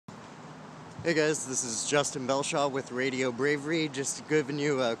Hey guys, this is Justin Belshaw with Radio Bravery, just giving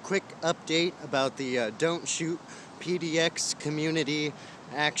you a quick update about the Don't Shoot PDX Community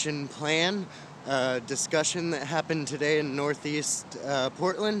Action Plan discussion that happened today in Northeast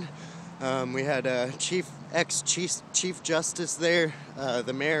Portland. We had ex-Chief Justice there,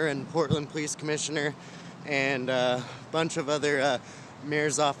 the Mayor and Portland Police Commissioner, and a bunch of other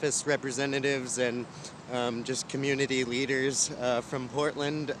Mayor's Office representatives and just community leaders from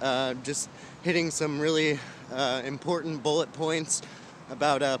Portland, just hitting some really important bullet points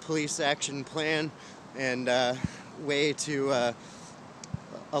about a police action plan and way to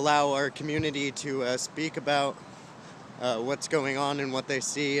allow our community to speak about what's going on and what they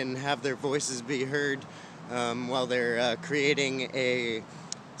see and have their voices be heard while they're creating a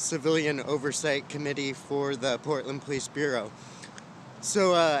civilian oversight committee for the Portland Police Bureau.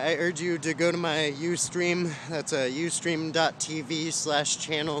 So I urge you to go to my Ustream, that's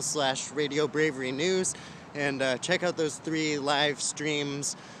ustream.tv/channel/RadioBravery News, and check out those 3 live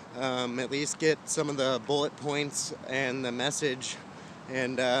streams, at least get some of the bullet points and the message,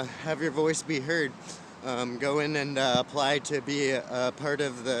 and have your voice be heard. Go in and apply to be a part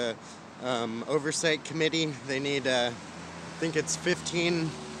of the oversight committee. They need, I think it's 15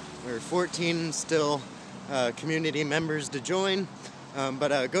 or 14 still community members to join.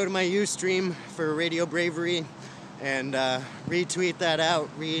 But go to my Ustream for Radio Bravery and retweet that out,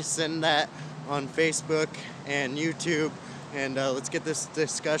 resend that on Facebook and YouTube, and let's get this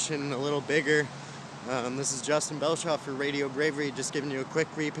discussion a little bigger. This is Justin Belshaw for Radio Bravery, just giving you a quick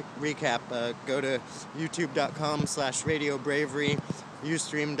recap. Go to youtube.com/RadioBravery,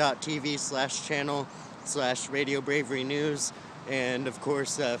 ustream.tv/channel/RadioBravery News, and of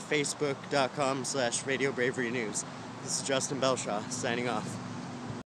course facebook.com/RadioBravery News. This is Justin Belshaw, signing off.